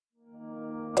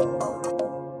Hi,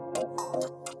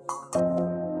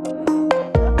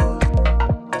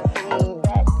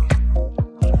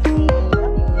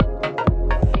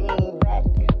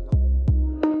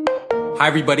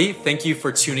 everybody. Thank you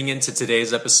for tuning in to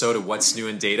today's episode of What's New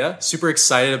in Data. Super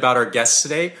excited about our guests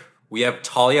today. We have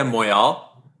Talia Moyal,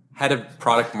 Head of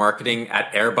Product Marketing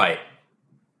at Airbyte.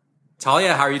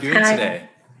 Talia, how are you doing today?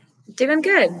 Doing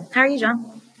good. How are you,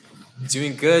 John?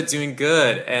 Doing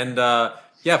good. And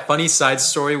funny side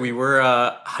story. We were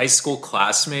high school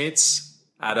classmates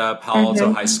at Palo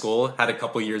Alto High School. Had a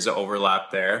couple years of overlap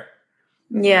there.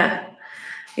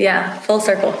 Yeah, full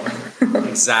circle.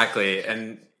 Exactly.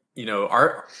 And you know,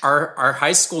 our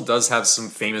high school does have some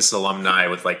famous alumni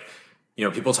with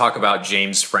people talk about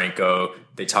James Franco,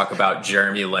 they talk about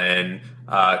Jeremy Lin,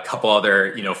 a couple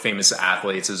other, famous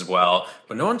athletes as well.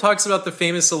 But no one talks about the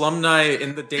famous alumni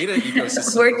in the data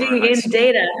ecosystem. Working in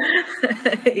data.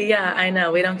 Yeah, I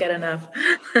know. We don't get enough.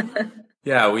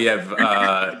 Yeah, we have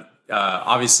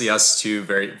obviously us two,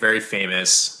 very, very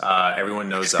famous. Everyone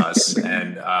knows us.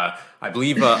 And I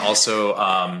believe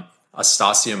also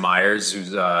Astasia Myers,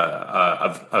 who's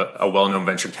a well-known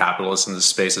venture capitalist in the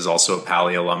space, is also a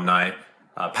Pally alumni.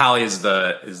 Pally is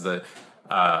the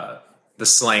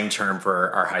slang term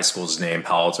for our high school's name,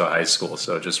 Palo Alto High School.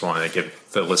 So just wanted to give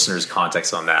the listeners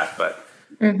context on that. But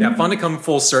yeah, fun to come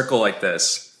full circle like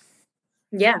this.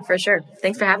 Yeah, for sure.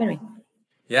 Thanks for having me.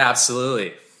 Yeah,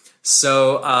 absolutely.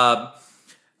 So,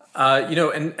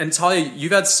 and Talia,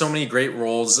 you've had so many great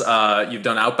roles. You've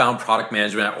done outbound product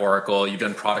management at Oracle. You've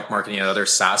done product marketing at other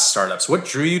SaaS startups. What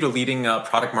drew you to leading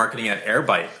product marketing at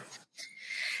Airbyte?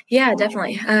 Yeah,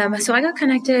 definitely. So I got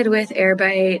connected with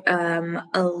Airbyte,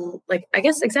 I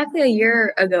guess exactly a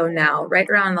year ago now, right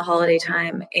around the holiday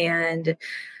time. And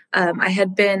I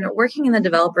had been working in the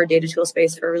developer data tool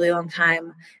space for a really long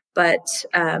time, but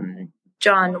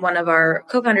John, one of our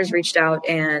co-founders, reached out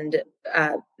and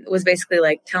was basically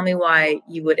like, tell me why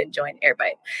you wouldn't join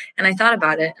Airbyte. And I thought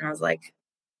about it and I was like,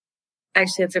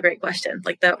 actually, that's a great question.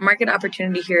 Like, the market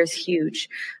opportunity here is huge.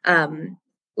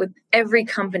 With every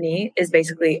company is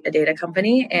basically a data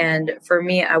company. And for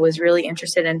me, I was really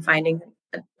interested in finding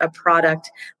a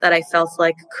product that I felt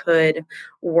like could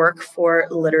work for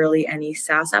literally any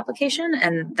SaaS application.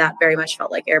 And that very much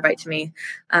felt like Airbyte to me.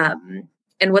 And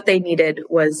what they needed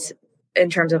was, in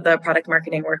terms of the product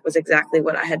marketing work, was exactly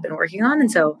what I had been working on.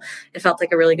 And so it felt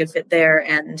like a really good fit there.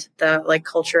 And the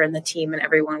culture and the team and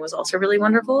everyone was also really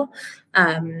wonderful.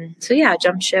 So yeah,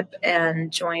 jumped ship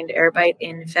and joined Airbyte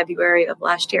in February of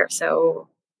last year. So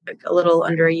a little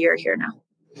under a year here now.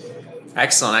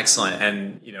 Excellent.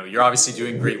 And you're obviously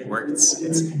doing great work.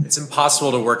 It's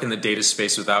impossible to work in the data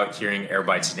space without hearing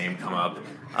Airbyte's name come up.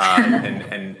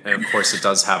 And of course, it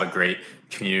does have a great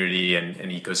community and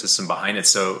ecosystem behind it.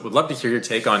 So would love to hear your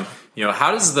take on,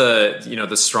 how does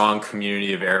the strong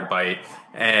community of Airbyte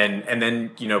and then,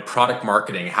 product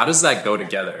marketing, how does that go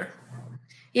together?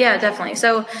 Yeah, definitely.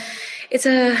 So it's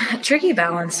a tricky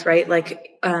balance, right?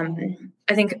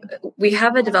 I think we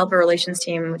have a developer relations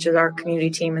team, which is our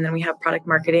community team, and then we have product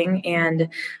marketing. And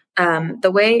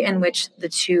the way in which the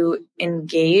two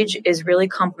engage is really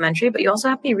complementary, but you also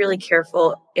have to be really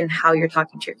careful in how you're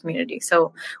talking to your community.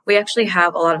 So we actually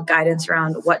have a lot of guidance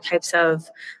around what types of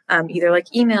either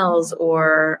emails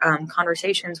or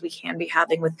conversations we can be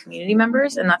having with community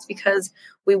members. And that's because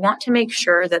we want to make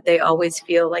sure that they always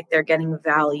feel like they're getting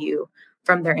value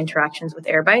from their interactions with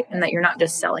Airbyte and that you're not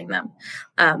just selling them.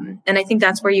 And I think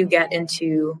that's where you get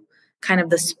into kind of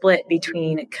the split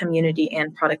between community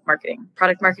and product marketing.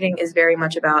 Product marketing is very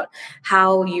much about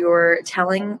how you're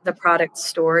telling the product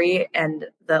story and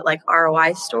the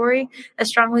ROI story as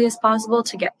strongly as possible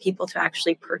to get people to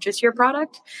actually purchase your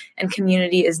product. And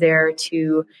community is there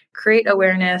to create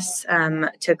awareness,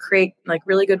 to create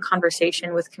really good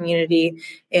conversation with community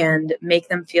and make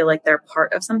them feel like they're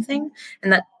part of something.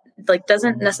 And that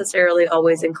doesn't necessarily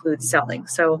always include selling.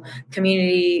 So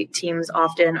community teams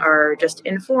often are just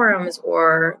in forums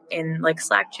or in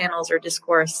Slack channels or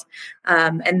discourse,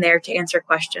 and there to answer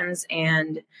questions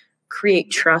and create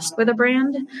trust with a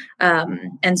brand.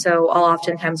 And so I'll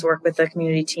oftentimes work with the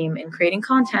community team in creating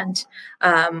content,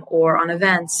 or on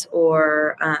events,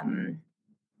 or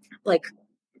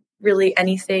really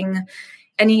anything,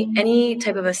 any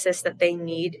type of assist that they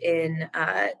need in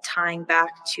tying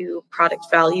back to product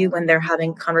value when they're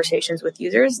having conversations with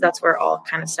users. That's where I'll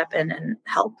kind of step in and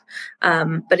help.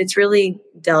 But it's really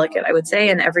delicate, I would say,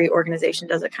 and every organization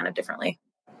does it kind of differently.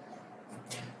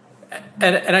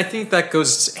 And I think that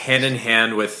goes hand in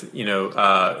hand with,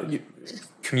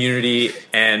 community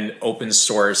and open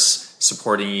source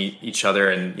supporting each other,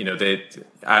 and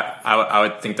I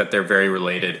would think that they're very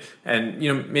related. And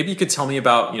maybe you could tell me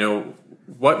about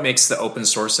what makes the open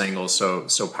source angle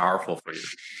so powerful for you.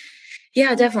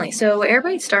 Yeah, definitely. So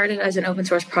Airbyte started as an open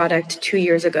source product 2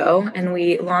 years ago, and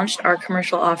we launched our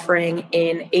commercial offering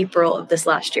in April of this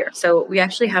last year. So we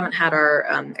actually haven't had our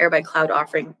Airbyte cloud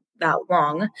offering that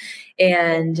long.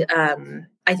 And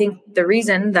I think the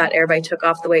reason that Airbyte took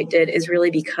off the way it did is really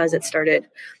because it started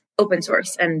open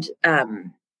source. And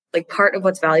like part of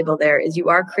what's valuable there is you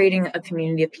are creating a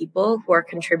community of people who are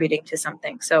contributing to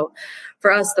something. So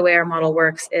for us, the way our model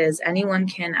works is anyone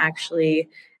can actually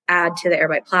add to the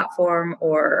Airbyte platform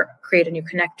or create a new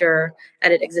connector,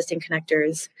 edit existing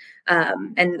connectors.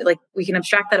 And like we can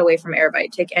abstract that away from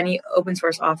Airbyte, take any open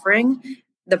source offering.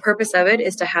 The purpose of it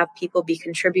is to have people be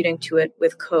contributing to it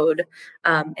with code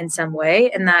in some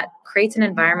way. And that creates an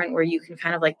environment where you can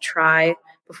kind of like try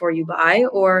before you buy,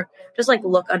 or just like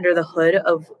look under the hood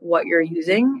of what you're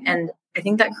using. And I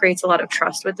think that creates a lot of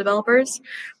trust with developers.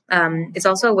 It's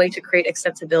also a way to create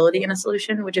extensibility in a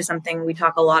solution, which is something we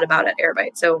talk a lot about at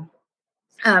Airbyte. So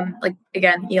like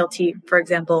again, ELT, for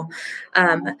example,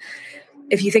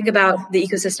 if you think about the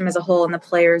ecosystem as a whole and the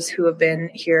players who have been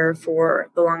here for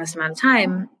the longest amount of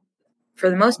time, for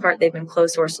the most part, they've been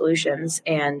closed source solutions.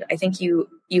 And I think you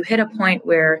hit a point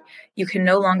where you can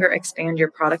no longer expand your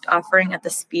product offering at the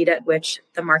speed at which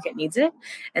the market needs it.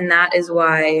 And that is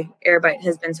why Airbyte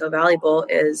has been so valuable,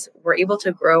 is we're able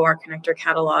to grow our connector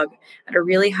catalog at a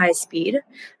really high speed.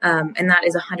 And that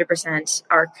is 100%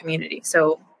 our community.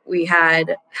 So we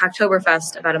had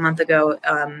Hacktoberfest about a month ago,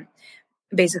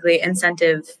 basically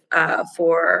incentive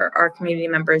for our community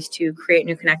members to create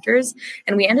new connectors.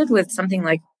 And we ended with something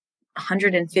like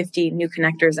 150 new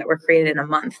connectors that were created in a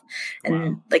month. And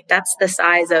wow, like that's the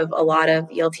size of a lot of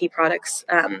ELT products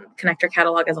connector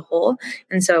catalog as a whole.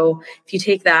 And so if you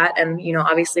take that, and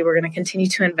obviously we're going to continue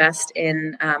to invest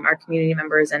in our community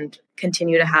members and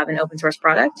continue to have an open source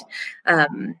product,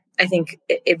 I think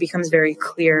it becomes very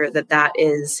clear that that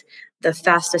is the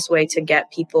fastest way to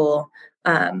get people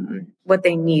what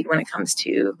they need when it comes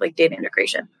to like data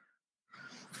integration.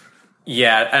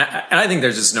 Yeah, and I think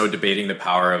there's just no debating the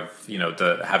power of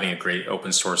the having a great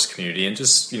open source community, and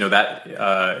just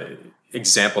that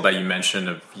example that you mentioned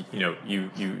of you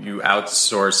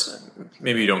outsource,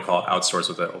 maybe you don't call it outsource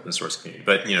with the open source community,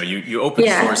 but you open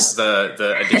source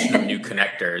the addition of new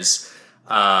connectors,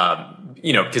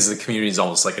 because the community is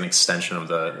almost like an extension of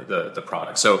the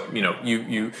product. So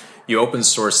you open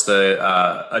source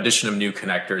the addition of new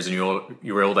connectors, and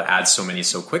you were able to add so many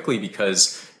so quickly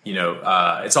because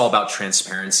it's all about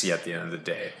transparency at the end of the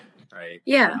day, right?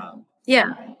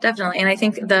 Yeah, definitely. And I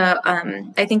think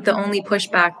the only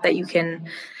pushback that you can,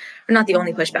 or not the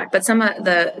only pushback, but some of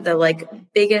the like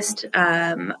biggest,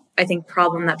 I think,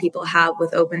 problem that people have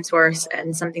with open source,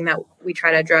 and something that we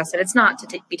try to address, and it's not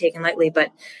to be taken lightly,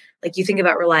 but like you think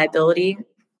about reliability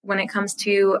when it comes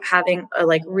to having a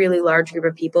like really large group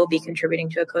of people be contributing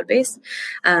to a code base.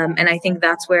 And I think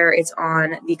that's where it's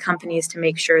on the companies to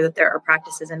make sure that there are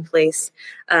practices in place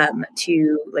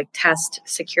to like test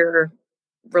secure,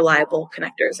 reliable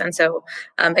connectors. And so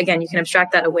again, you can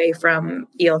abstract that away from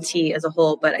ELT as a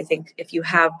whole, but I think if you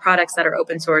have products that are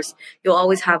open source, you'll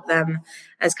always have them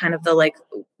as kind of the like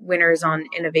winners on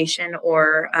innovation,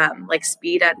 or like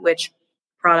speed at which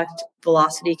product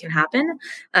velocity can happen.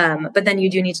 But then you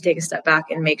do need to take a step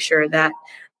back and make sure that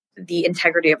the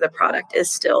integrity of the product is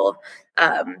still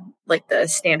like the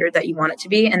standard that you want it to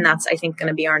be. And that's, I think, going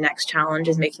to be our next challenge,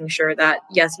 is making sure that,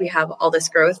 yes, we have all this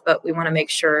growth, but we want to make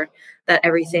sure that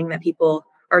everything that people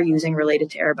are using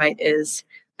related to Airbyte is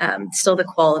still the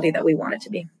quality that we want it to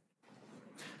be.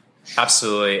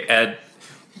 Absolutely. And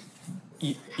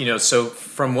so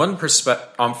from one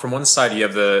perspective, from one side, you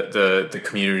have the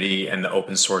community and the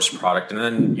open source product, and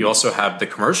then you also have the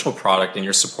commercial product, and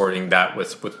you're supporting that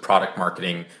with product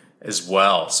marketing as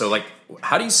well. So, like,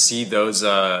 how do you see those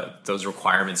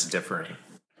requirements differing?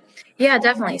 Yeah,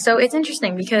 definitely. So it's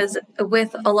interesting because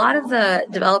with a lot of the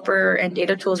developer and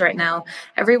data tools right now,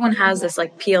 everyone has this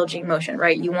like PLG motion,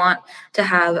 right? You want to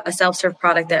have a self-serve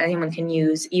product that anyone can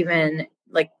use, even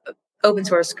like open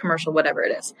source, commercial, whatever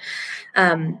it is.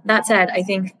 That said, I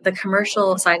think the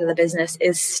commercial side of the business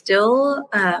is still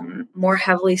more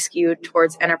heavily skewed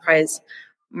towards enterprise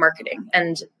marketing.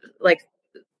 And like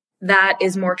that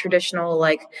is more traditional,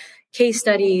 like case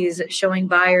studies showing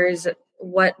buyers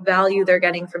what value they're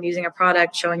getting from using a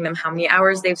product, showing them how many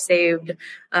hours they've saved,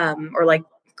 or like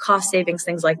cost savings,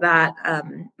 things like that,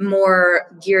 more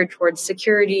geared towards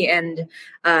security and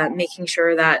making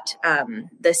sure that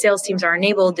the sales teams are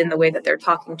enabled in the way that they're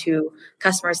talking to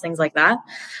customers, things like that.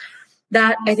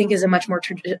 that I think is a much more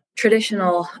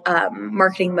traditional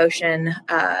marketing motion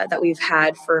that we've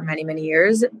had for many, many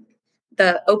years.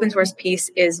 The open source piece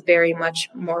is very much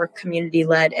more community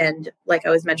led. And like I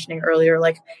was mentioning earlier,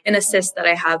 like an assist that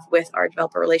I have with our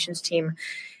developer relations team.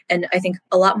 And I think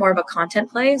a lot more of a content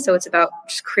play. So it's about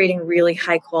just creating really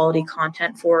high quality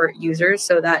content for users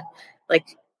so that,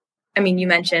 like, I mean, you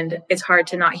mentioned it's hard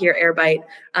to not hear Airbyte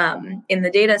in the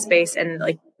data space. And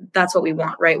like, that's what we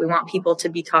want, right? We want people to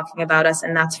be talking about us.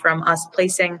 And that's from us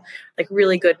placing like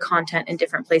really good content in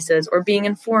different places or being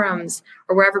in forums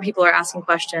or wherever people are asking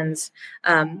questions,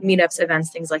 meetups, events,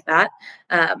 things like that.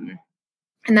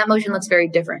 And that motion looks very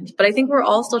different. But I think we're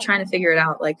all still trying to figure it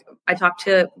out. Like I talk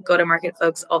to go-to-market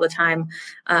folks all the time.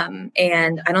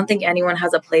 And I don't think anyone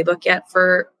has a playbook yet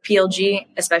for PLG,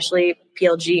 especially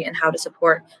PLG and how to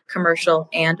support commercial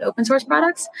and open source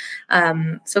products.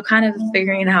 So kind of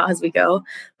figuring it out as we go.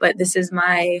 But this is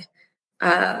my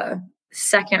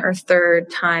second or third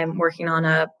time working on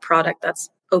a product that's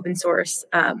open source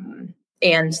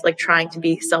and like trying to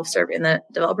be self-serve in the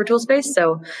developer tool space.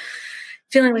 So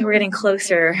feeling like we're getting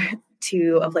closer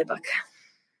to a playbook.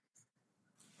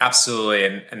 Absolutely.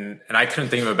 And I couldn't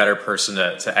think of a better person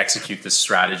to execute this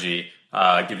strategy,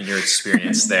 given your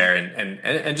experience there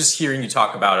and just hearing you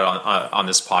talk about it on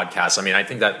this podcast. I mean, I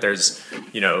think that there's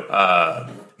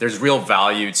real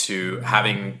value to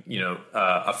having,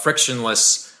 a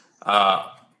frictionless,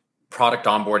 product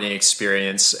onboarding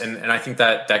experience. And I think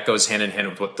that goes hand in hand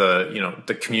with what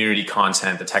the community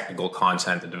content, the technical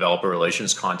content, the developer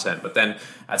relations content. But then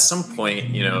at some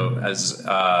point, as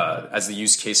the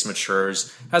use case matures,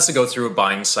 it has to go through a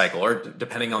buying cycle or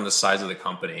depending on the size of the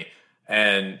company.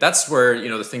 And that's where,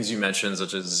 the things you mentioned,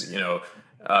 such as,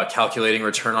 calculating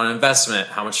return on investment,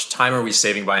 how much time are we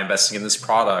saving by investing in this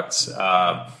product?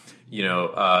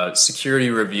 Security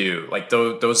review, like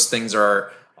those things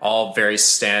are all very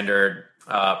standard,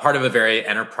 part of a very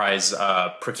enterprise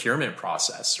procurement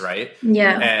process, right?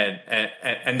 Yeah.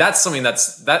 And that's something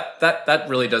that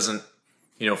really doesn't,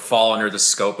 fall under the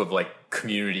scope of like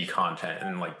community content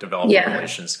and like developer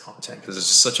relations content, because it's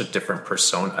just such a different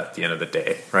persona at the end of the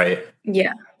day, right?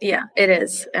 Yeah, it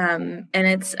is. And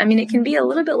it can be a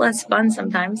little bit less fun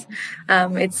sometimes.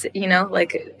 It's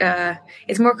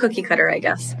more cookie cutter, I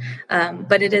guess.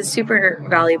 But it is super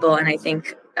valuable. And I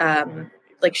think,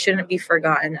 shouldn't be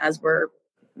forgotten as we're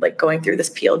like going through this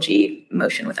PLG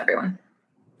motion with everyone.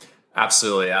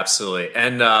 Absolutely.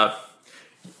 And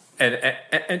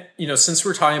since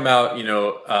we're talking about,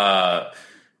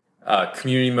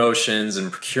 community motions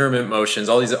and procurement motions,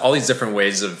 all these different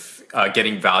ways of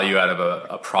getting value out of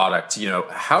a product,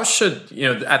 how should,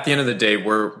 at the end of the day,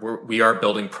 we are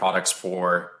building products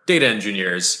for data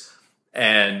engineers,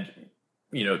 and,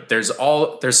 there's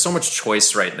so much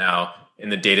choice right now in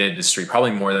the data industry,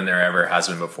 probably more than there ever has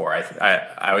been before.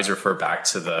 I always refer back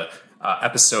to the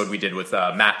episode we did with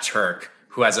Matt Turk,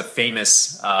 who has a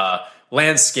famous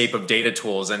landscape of data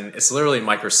tools, and it's literally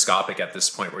microscopic at this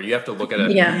point, where you have to look at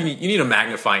it. Yeah. You need a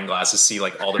magnifying glass to see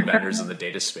like all the vendors in the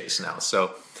data space now.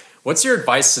 So, what's your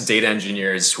advice to data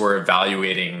engineers who are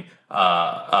evaluating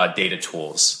data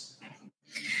tools?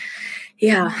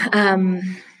 Yeah.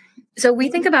 So we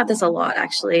think about this a lot,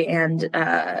 actually, and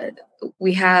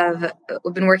we've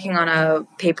been working on a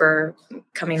paper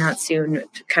coming out soon,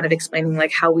 kind of explaining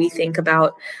like how we think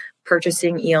about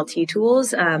purchasing ELT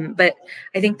tools. But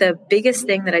I think the biggest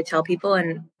thing that I tell people,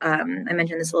 and I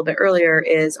mentioned this a little bit earlier,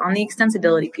 is on the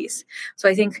extensibility piece. So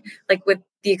I think like with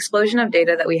the explosion of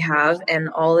data that we have and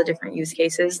all the different use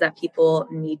cases that people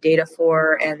need data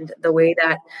for, and the way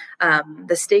that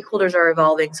the stakeholders are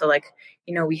evolving. So like,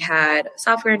 we had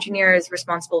software engineers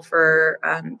responsible for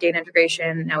data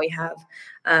integration. Now we have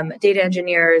data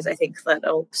engineers. I think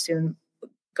that'll soon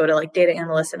go to like data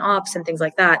analysts and ops and things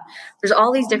like that. There's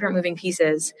all these different moving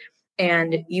pieces,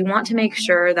 and you want to make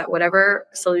sure that whatever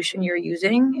solution you're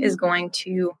using is going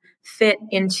to fit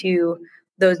into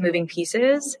those moving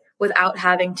pieces without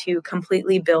having to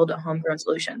completely build a homegrown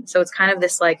solution. So it's kind of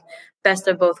this like best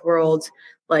of both worlds,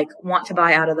 like want to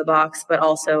buy out of the box, but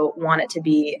also want it to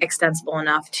be extensible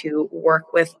enough to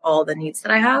work with all the needs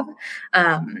that I have.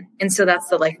 And so that's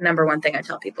the like number one thing I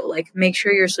tell people, like make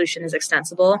sure your solution is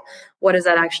extensible. What does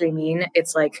that actually mean?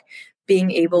 It's like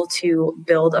being able to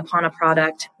build upon a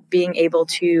product, being able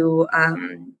to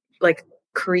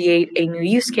create a new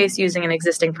use case using an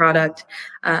existing product,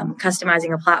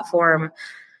 customizing a platform,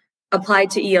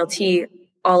 applied to ELT.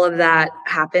 All of that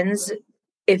happens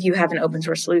if you have an open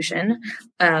source solution.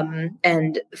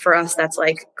 And for us, that's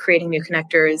like creating new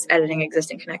connectors, editing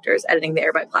existing connectors, editing the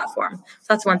Airbyte platform. So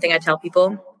that's one thing I tell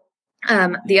people.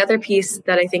 The other piece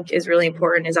that I think is really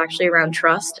important is actually around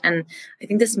trust. And I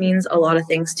think this means a lot of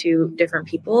things to different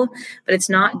people, but it's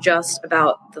not just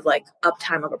about the like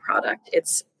uptime of a product.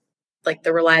 It's like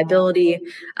the reliability,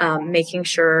 making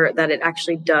sure that it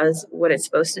actually does what it's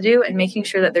supposed to do, and making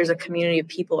sure that there's a community of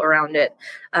people around it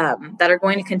that are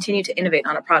going to continue to innovate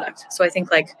on a product. So I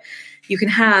think like you can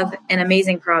have an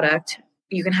amazing product,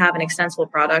 you can have an extensible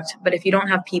product, but if you don't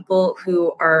have people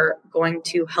who are going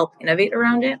to help innovate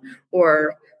around it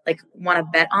or like want to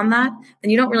bet on that, then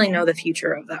you don't really know the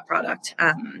future of that product.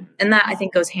 And that I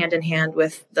think goes hand in hand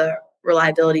with the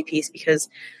reliability piece, because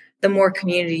the more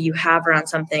community you have around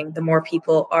something, the more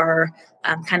people are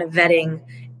kind of vetting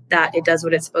that it does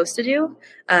what it's supposed to do.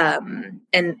 And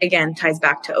again, ties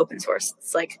back to open source.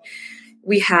 It's like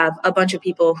we have a bunch of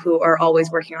people who are always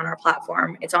working on our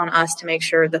platform. It's on us to make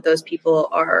sure that those people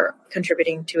are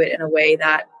contributing to it in a way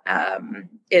that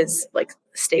is like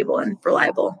stable and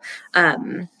reliable.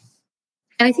 And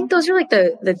I think those are like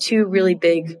the two really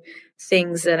big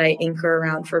things that I anchor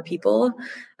around for people.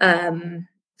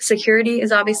 Security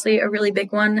is obviously a really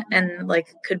big one and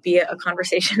like could be a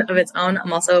conversation of its own.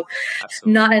 I'm also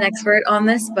Absolutely. not an expert on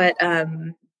this, but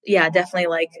yeah, definitely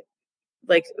like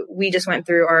we just went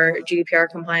through our GDPR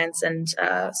compliance and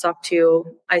SOC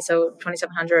 2, ISO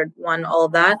 2700, all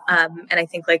of that. And I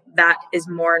think like that is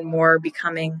more and more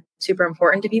becoming super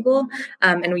important to people.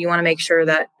 And we want to make sure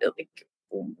that like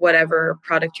whatever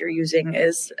product you're using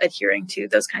is adhering to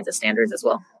those kinds of standards as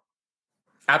well.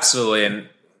 Absolutely. And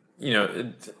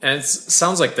and it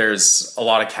sounds like there's a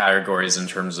lot of categories in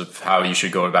terms of how you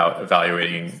should go about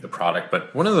evaluating the product.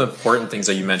 But one of the important things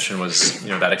that you mentioned was,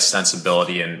 that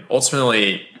extensibility, and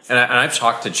ultimately, and I've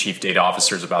talked to chief data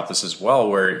officers about this as well,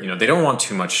 where, they don't want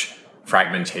too much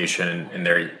fragmentation in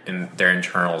their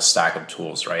internal stack of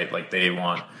tools, right? Like they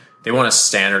want to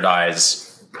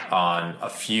standardize on a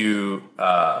few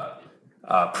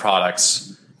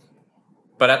products.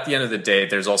 But at the end of the day,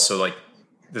 there's also like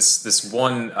this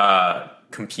one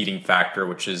competing factor,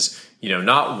 which is,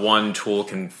 not one tool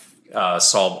can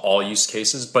solve all use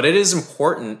cases, but it is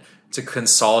important to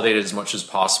consolidate as much as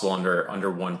possible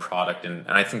under one product. And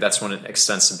I think that's when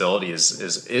extensibility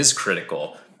is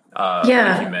critical,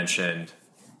 like you mentioned.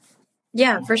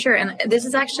 Yeah, for sure. And this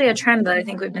is actually a trend that I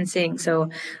think we've been seeing. So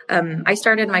I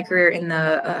started my career in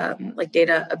the like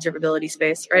data observability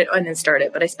space, right? I didn't start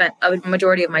it, but I spent a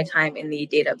majority of my time in the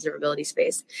data observability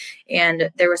space. And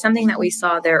there was something that we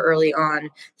saw there early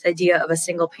on, this idea of a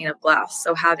single pane of glass.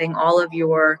 So having all of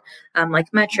your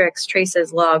like metrics,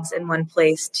 traces, logs in one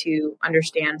place to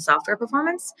understand software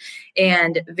performance.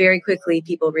 And very quickly,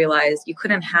 people realized you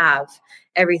couldn't have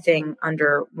everything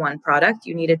under one product.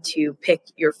 You needed to pick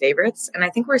your favorites. And I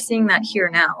think we're seeing that here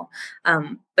now,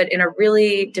 but in a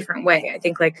really different way. I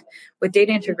think like with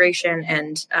data integration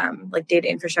and like data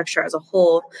infrastructure as a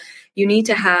whole, you need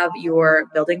to have your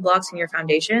building blocks and your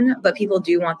foundation, but people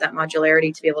do want that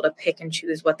modularity to be able to pick and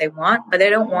choose what they want, but they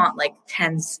don't want like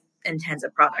tens and tens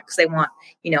of products. They want,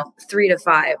 3 to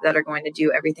 5 that are going to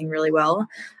do everything really well.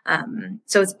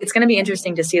 So it's going to be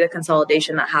interesting to see the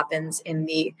consolidation that happens in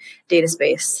the data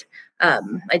space.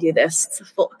 I do this.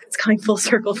 It's coming full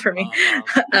circle for me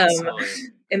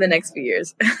in the next few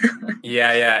years.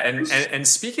 Yeah. And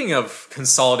speaking of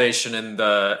consolidation in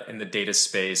the data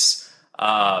space,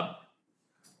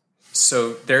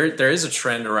 so there is a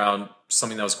trend around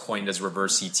something that was coined as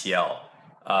reverse ETL.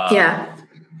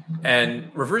 And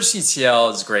reverse ETL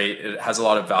is great. It has a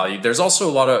lot of value. There's also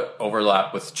a lot of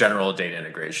overlap with general data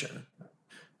integration.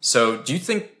 So do you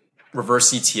think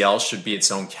reverse ETL should be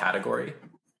its own category?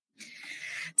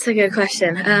 It's a good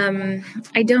question.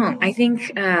 I don't. I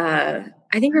think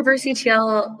reverse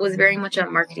ETL was very much a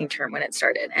marketing term when it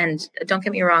started. And don't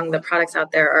get me wrong, the products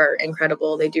out there are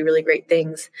incredible. They do really great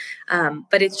things.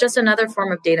 But it's just another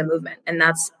form of data movement. And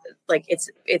that's like, it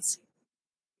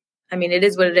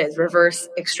is what it is. Reverse,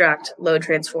 extract, load,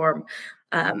 transform,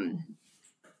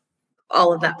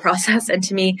 all of that process. And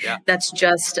to me, that's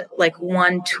just like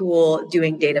one tool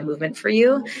doing data movement for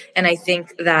you. And I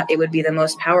think that it would be the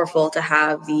most powerful to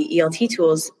have the ELT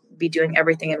tools be doing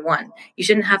everything in one. You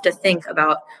shouldn't have to think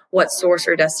about what source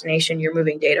or destination you're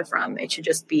moving data from. It should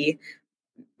just be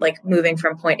like moving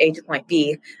from point A to point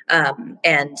B.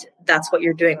 And that's what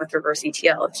you're doing with reverse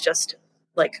ETL. It's just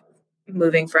like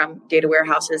moving from data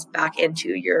warehouses back into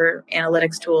your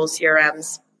analytics tools,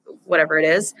 CRMs, whatever it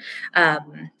is.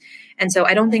 And so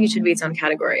I don't think it should be its own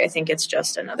category. I think it's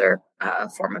just another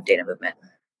form of data movement.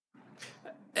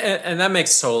 And that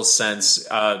makes total sense.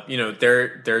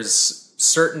 There's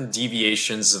certain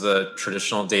deviations of the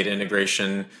traditional data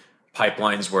integration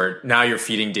pipelines where now you're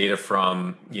feeding data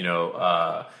from,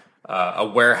 a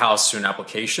warehouse to an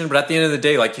application. But at the end of the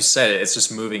day, like you said, it's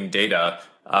just moving data.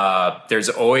 There's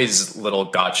always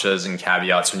little gotchas and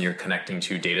caveats when you're connecting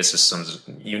two data systems,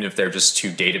 even if they're just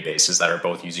two databases that are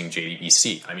both using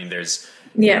JDBC. I mean,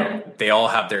 they all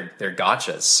have their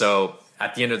gotchas. So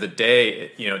at the end of the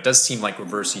day, it does seem like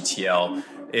reverse ETL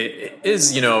it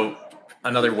is,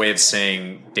 another way of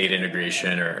saying data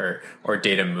integration or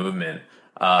data movement.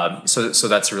 So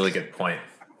that's a really good point.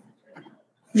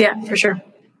 Yeah, for sure.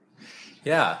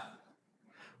 Yeah.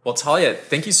 Well, Talia,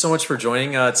 thank you so much for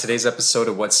joining today's episode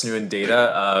of What's New in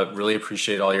Data. Really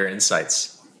appreciate all your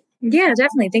insights. Yeah,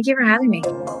 definitely. Thank you for having me.